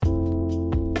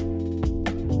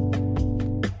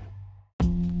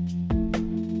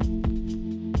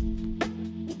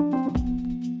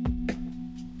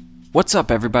What's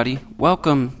up, everybody?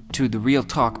 Welcome to the Real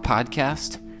Talk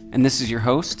podcast, and this is your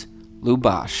host, Lou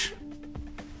Bosch.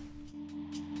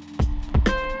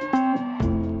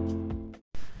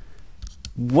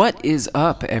 What is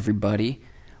up, everybody?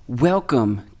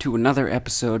 Welcome to another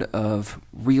episode of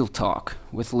Real Talk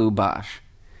with Lou Bosch.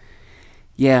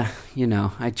 Yeah,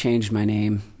 I changed my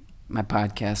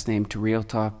podcast name to Real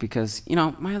Talk because,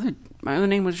 my other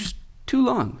name was just too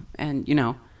long, and,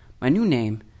 my new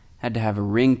name had to have a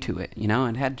ring to it,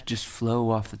 it had to just flow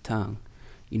off the tongue,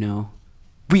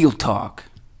 Real Talk.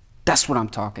 That's what I'm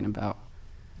talking about.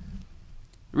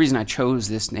 The reason I chose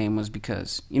this name was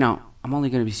because, I'm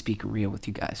only going to be speaking real with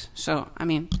you guys. So,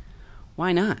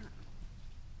 why not?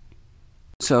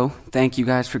 So, thank you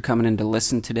guys for coming in to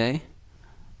listen today.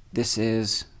 This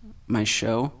is my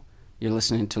show. You're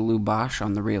listening to Lou Bosch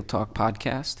on the Real Talk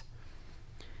podcast.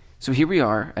 So here we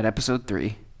are at episode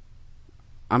 3.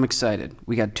 I'm excited.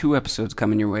 We got 2 episodes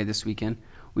coming your way this weekend.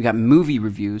 We got movie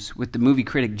reviews with the movie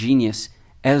critic genius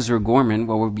Ezra Gorman,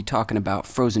 where we'll be talking about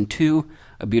Frozen 2,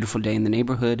 A Beautiful Day in the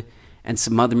Neighborhood, and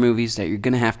some other movies that you're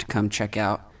going to have to come check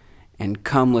out and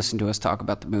come listen to us talk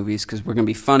about the movies because we're going to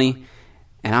be funny,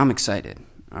 and I'm excited,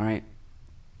 all right?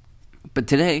 But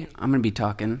today, I'm going to be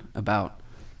talking about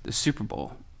the Super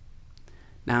Bowl.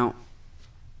 Now,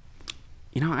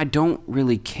 I don't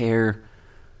really care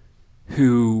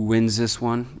who wins this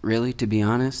one, really, to be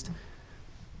honest.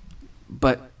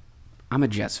 But I'm a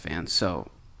Jets fan, so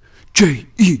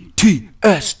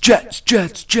Jets,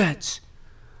 Jets.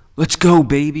 Let's go,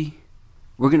 baby.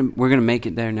 We're gonna make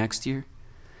it there next year.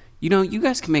 You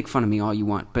guys can make fun of me all you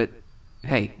want, but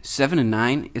hey,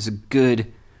 7-9 is a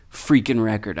good freaking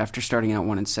record after starting out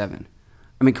 1-7.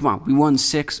 Come on, we won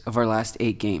 6 of our last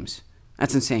 8 games.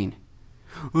 That's insane.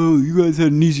 Oh, you guys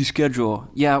had an easy schedule.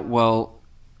 Yeah, well,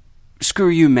 screw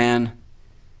you, man.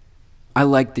 I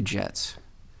like the Jets.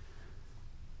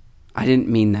 I didn't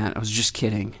mean that. I was just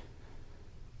kidding.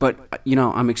 But,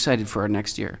 I'm excited for our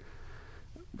next year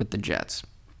with the Jets.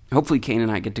 Hopefully Kane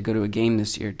and I get to go to a game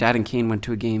this year. Dad and Kane went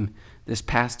to a game this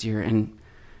past year, and,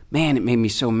 man, it made me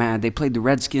so mad. They played the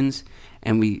Redskins,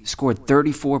 and we scored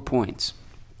 34 points.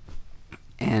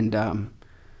 And,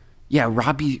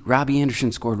 Robbie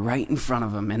Anderson scored right in front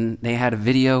of them, and they had a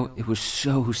video. It was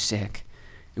so sick.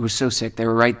 It was so sick. They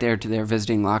were right there to their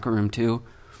visiting locker room, too.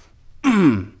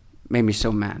 Made me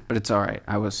so mad, but it's all right.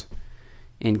 I was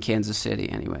in Kansas City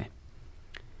anyway.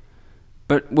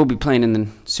 But we'll be playing in the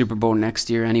Super Bowl next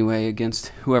year anyway against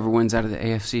whoever wins out of the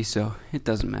AFC, so it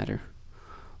doesn't matter.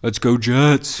 Let's go,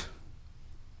 Jets!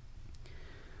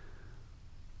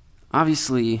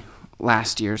 Obviously,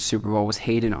 last year's Super Bowl was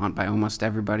hated on by almost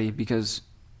everybody because,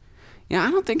 I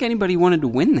don't think anybody wanted to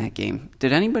win that game.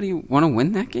 Did anybody want to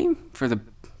win that game for the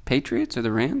Patriots or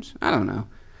the Rams? I don't know.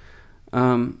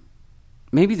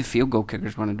 Maybe the field goal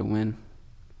kickers wanted to win.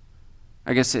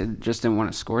 I guess it just didn't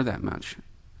want to score that much.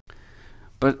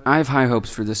 But I have high hopes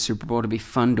for this Super Bowl to be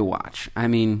fun to watch.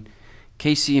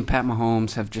 KC and Pat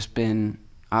Mahomes have just been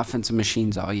offensive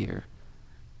machines all year.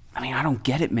 I don't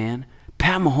get it, man.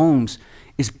 Pat Mahomes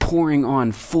is pouring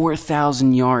on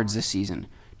 4,000 yards this season,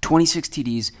 26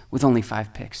 TDs with only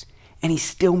 5 picks, and he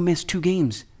still missed 2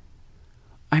 games.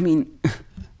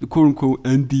 The quote-unquote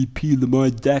MVP Lamar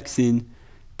Jackson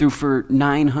threw for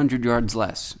 900 yards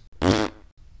less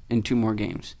in 2 more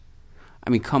games.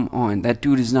 Come on. That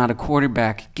dude is not a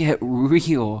quarterback. Get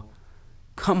real.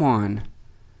 Come on.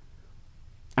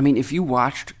 If you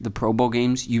watched the Pro Bowl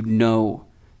games, you'd know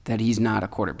that he's not a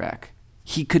quarterback.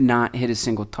 He could not hit a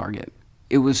single target.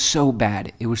 It was so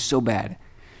bad. It was so bad.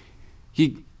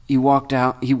 He walked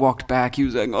out. He walked back. He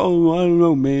was like, "Oh, I don't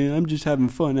know, man. I'm just having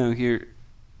fun out here."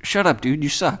 Shut up, dude. You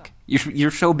suck.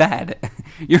 You're so bad.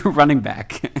 You're a running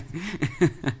back.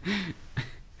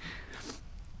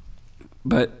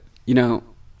 But,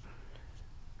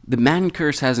 the Madden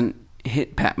curse hasn't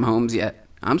hit Pat Mahomes yet.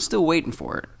 I'm still waiting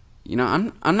for it.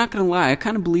 I'm not going to lie. I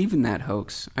kind of believe in that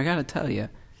hoax. I got to tell you.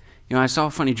 I saw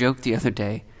a funny joke the other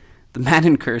day. The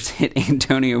Madden curse hit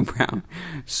Antonio Brown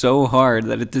so hard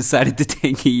that it decided to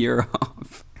take a year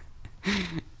off.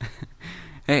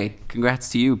 Hey, congrats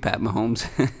to you, Pat Mahomes.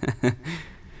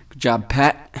 Good job,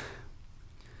 Pat.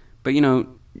 But,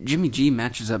 Jimmy G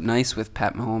matches up nice with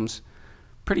Pat Mahomes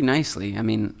pretty nicely.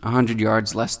 100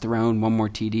 yards less thrown, 1 more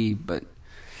TD, but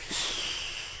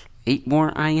 8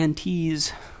 more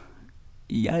INTs.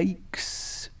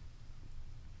 Yikes.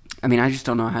 I just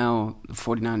don't know how the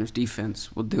 49ers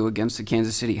defense will do against the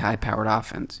Kansas City high-powered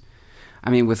offense.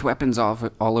 With weapons all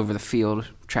over the field,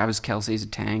 Travis Kelce's a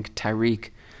tank, Tyreek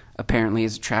apparently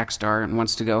is a track star and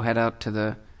wants to go head out to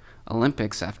the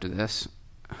Olympics after this.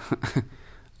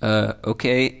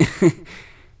 Okay.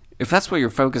 if that's what you're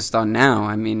focused on now,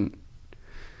 I mean,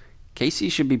 Casey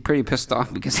should be pretty pissed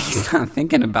off because he's not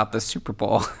thinking about the Super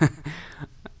Bowl.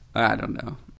 I don't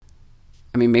know.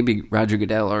 I mean, maybe Roger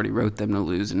Goodell already wrote them to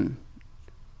lose, and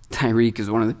Tyreek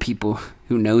is one of the people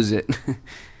who knows it.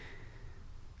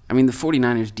 I mean, the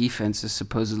 49ers defense is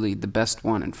supposedly the best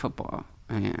one in football.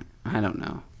 I don't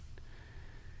know.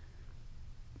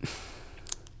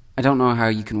 I don't know how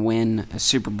you can win a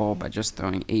Super Bowl by just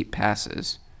throwing 8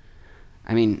 passes.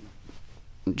 I mean,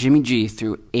 Jimmy G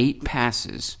threw 8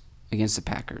 passes against the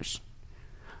Packers.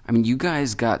 I mean, you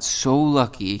guys got so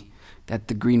lucky that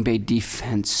the Green Bay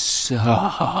defense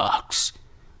sucks.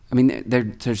 I mean,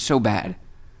 they're so bad.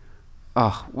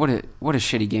 Oh, what a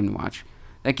shitty game to watch.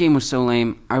 That game was so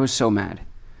lame. I was so mad.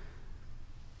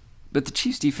 But the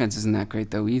Chiefs' defense isn't that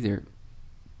great, though, either.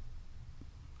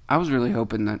 I was really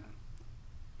hoping that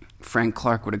Frank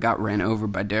Clark would have got ran over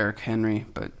by Derrick Henry,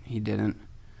 but he didn't.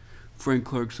 Frank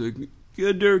Clark's like,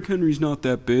 yeah, Derrick Henry's not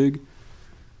that big.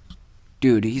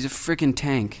 Dude, he's a freaking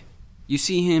tank. You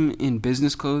see him in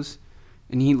business clothes,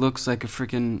 and he looks like a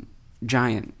freaking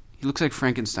giant. He looks like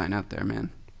Frankenstein out there,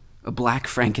 man. A black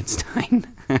Frankenstein.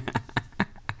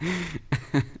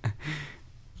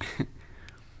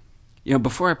 You know,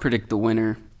 before I predict the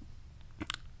winner,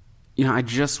 you know, I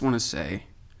just want to say,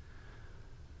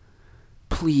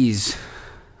 please,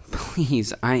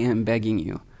 I am begging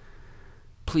you,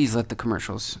 please let the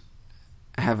commercials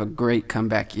have a great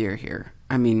comeback year here.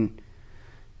 I mean,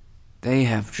 they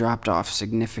have dropped off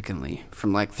significantly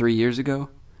from like 3 years ago.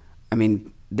 I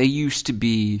mean, they used to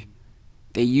be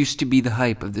the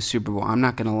hype of the Super Bowl. I'm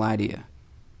not going to lie to you.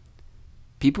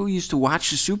 People used to watch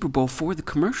the Super Bowl for the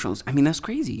commercials. I mean, that's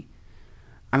crazy.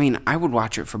 I mean, I would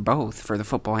watch it for both, for the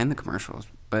football and the commercials.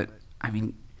 But, I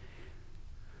mean,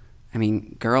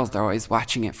 girls are always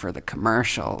watching it for the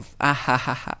commercials. Ah, ha,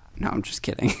 ha, ha. No, I'm just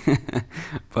kidding.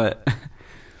 But,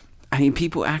 I mean,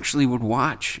 people actually would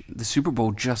watch the Super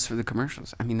Bowl just for the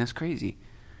commercials. I mean, that's crazy.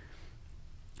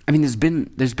 I mean,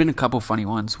 there's been a couple funny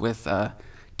ones with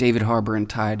David Harbour and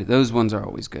Tide. Those ones are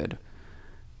always good.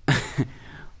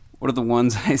 One of the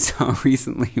ones I saw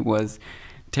recently was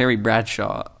Terry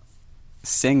Bradshaw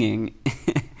singing,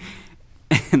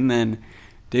 and then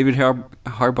David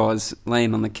Harbaugh is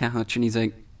laying on the couch, and he's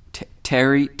like,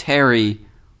 Terry,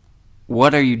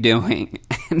 what are you doing?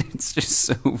 And it's just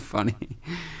so funny.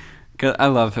 'Cause I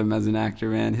love him as an actor,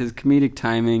 man. His comedic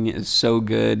timing is so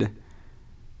good.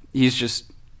 He's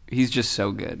just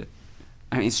so good.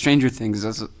 I mean, Stranger Things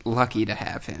is lucky to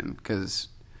have him, because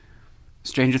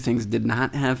Stranger Things did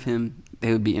not have him,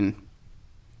 they would be in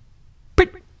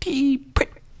pretty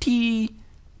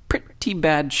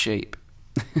bad shape.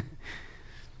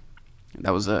 That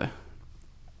was a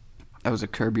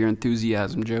Curb Your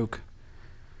Enthusiasm joke.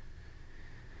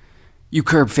 You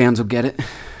Curb fans will get it.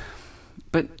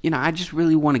 But, you know, I just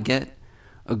really want to get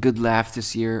a good laugh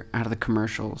this year out of the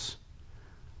commercials.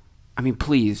 I mean,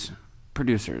 please,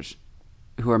 producers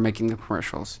who are making the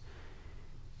commercials,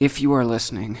 if you are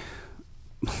listening,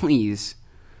 please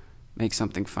make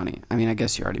something funny. I mean, I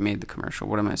guess you already made the commercial.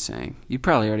 What am I saying? You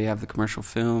probably already have the commercial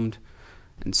filmed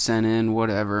and sent in,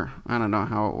 whatever. I don't know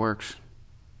how it works.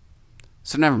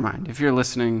 So never mind. If you're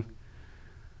listening,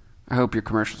 I hope your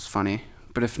commercial's funny.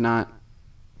 But if not,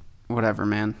 whatever,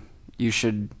 man. You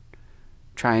should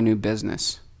try a new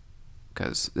business,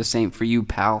 because this ain't for you,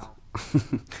 pal.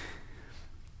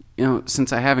 You know,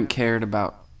 since I haven't cared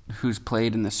about who's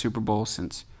played in the Super Bowl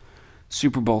since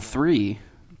Super Bowl III,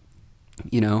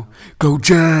 you know, go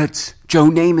Jets, Joe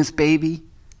Namath, baby.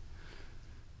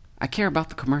 I care about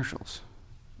the commercials.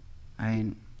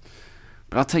 But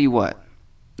I'll tell you what,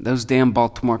 those damn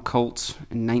Baltimore Colts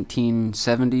in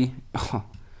 1970,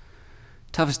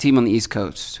 toughest team on the East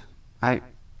Coast. I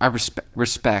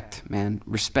respect, man.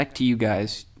 Respect to you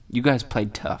guys. You guys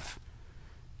played tough.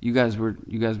 You guys were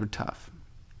tough.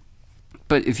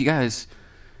 But if you guys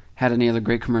had any other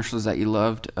great commercials that you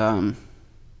loved, let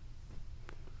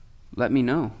me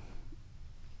know.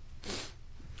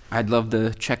 I'd love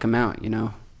to check them out, you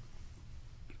know.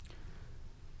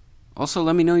 Also,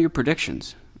 let me know your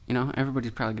predictions. You know,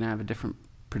 everybody's probably going to have a different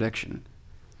prediction.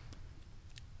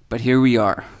 But here we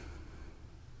are.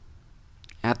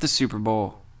 At the Super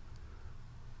Bowl.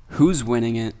 Who's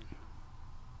winning it?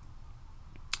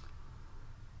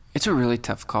 It's a really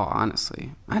tough call,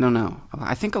 honestly. I don't know.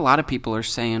 I think a lot of people are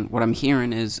saying, what I'm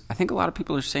hearing is, I think a lot of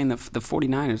people are saying that the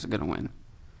 49ers are going to win.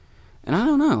 And I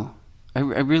don't know. I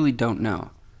really don't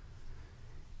know.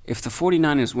 If the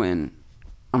 49ers win,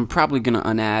 I'm probably going to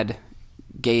unadd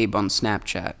Gabe on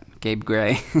Snapchat. Gabe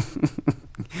Gray.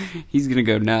 He's going to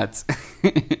go nuts.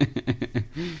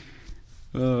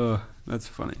 Oh, that's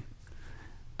funny.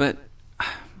 But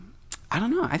I don't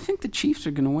know. I think the Chiefs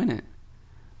are going to win it.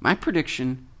 My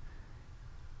prediction,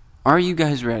 are you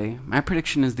guys ready? My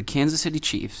prediction is the Kansas City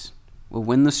Chiefs will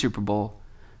win the Super Bowl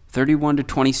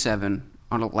 31-27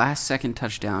 on a last-second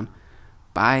touchdown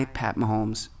by Pat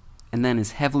Mahomes, and then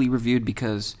is heavily reviewed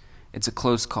because it's a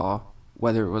close call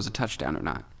whether it was a touchdown or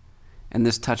not. And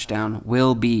this touchdown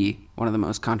will be one of the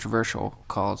most controversial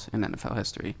calls in NFL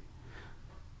history.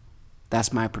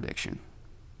 That's my prediction.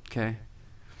 Okay?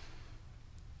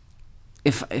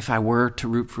 If I were to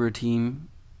root for a team,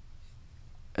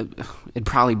 it'd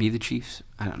probably be the Chiefs.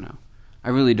 I don't know. I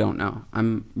really don't know.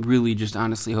 I'm really just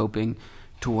honestly hoping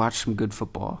to watch some good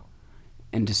football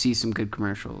and to see some good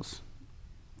commercials.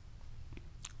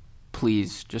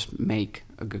 Please, just make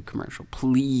a good commercial.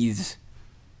 Please.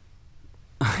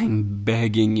 I'm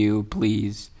begging you,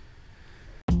 please.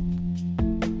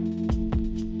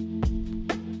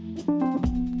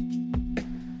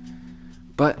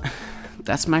 But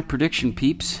that's my prediction,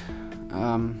 peeps.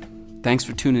 Thanks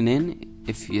for tuning in.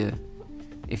 If you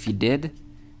did,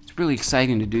 it's really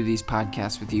exciting to do these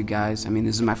podcasts with you guys. I mean,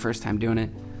 this is my first time doing it.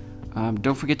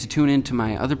 Don't forget to tune in to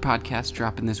my other podcast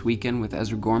dropping this weekend with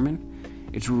Ezra Gorman.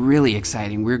 It's really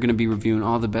exciting. We're going to be reviewing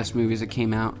all the best movies that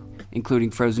came out,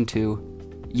 including Frozen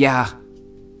 2. Yeah,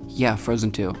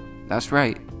 Frozen 2. That's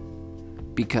right.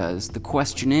 Because the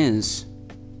question is...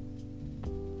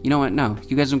 You know what? No,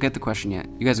 you guys don't get the question yet.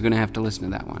 You guys are going to have to listen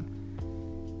to that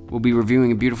one. We'll be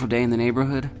reviewing A Beautiful Day in the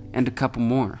Neighborhood and a couple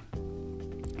more.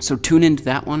 So tune into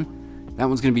that one. That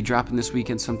one's going to be dropping this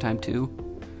weekend sometime too.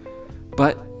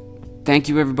 But thank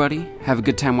you, everybody. Have a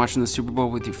good time watching the Super Bowl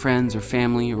with your friends or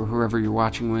family or whoever you're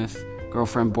watching with.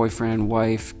 Girlfriend, boyfriend,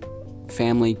 wife,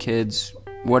 family, kids,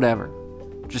 whatever.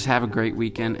 Just have a great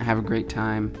weekend. Have a great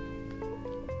time.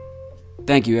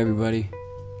 Thank you, everybody.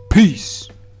 Peace.